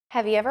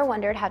Have you ever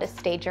wondered how to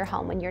stage your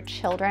home when your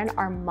children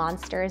are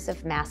monsters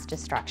of mass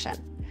destruction?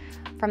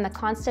 From the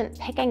constant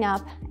picking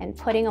up and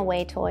putting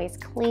away toys,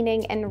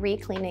 cleaning and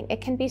re-cleaning,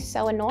 it can be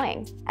so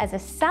annoying. As a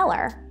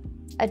seller,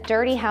 a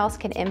dirty house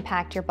can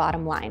impact your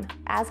bottom line,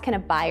 as can a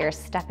buyer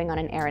stepping on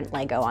an errant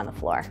Lego on the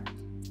floor.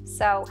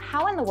 So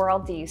how in the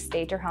world do you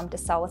stage your home to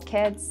sell with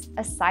kids,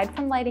 aside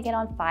from lighting it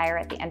on fire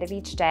at the end of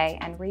each day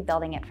and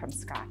rebuilding it from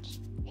scratch?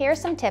 Here are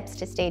some tips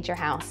to stage your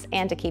house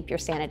and to keep your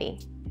sanity.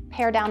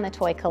 Pare down the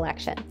toy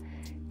collection,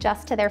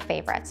 just to their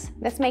favorites.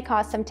 This may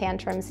cause some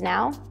tantrums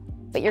now,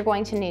 but you're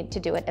going to need to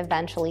do it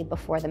eventually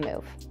before the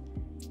move.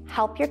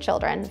 Help your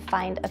children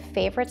find a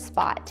favorite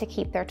spot to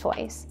keep their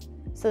toys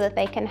so that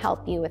they can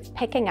help you with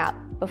picking up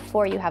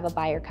before you have a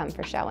buyer come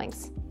for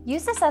showings.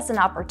 Use this as an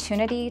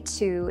opportunity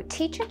to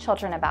teach your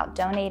children about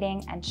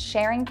donating and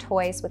sharing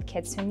toys with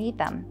kids who need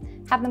them.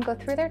 Have them go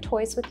through their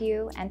toys with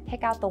you and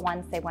pick out the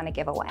ones they want to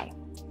give away.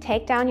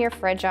 Take down your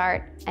fridge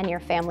art and your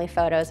family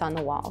photos on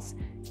the walls.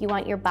 You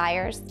want your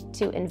buyers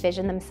to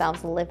envision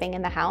themselves living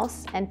in the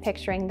house and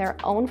picturing their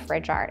own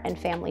fridge art and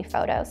family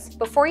photos.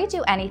 Before you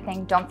do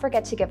anything, don't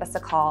forget to give us a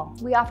call.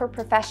 We offer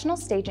professional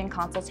staging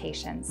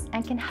consultations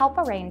and can help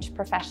arrange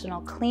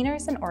professional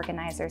cleaners and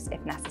organizers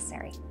if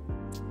necessary.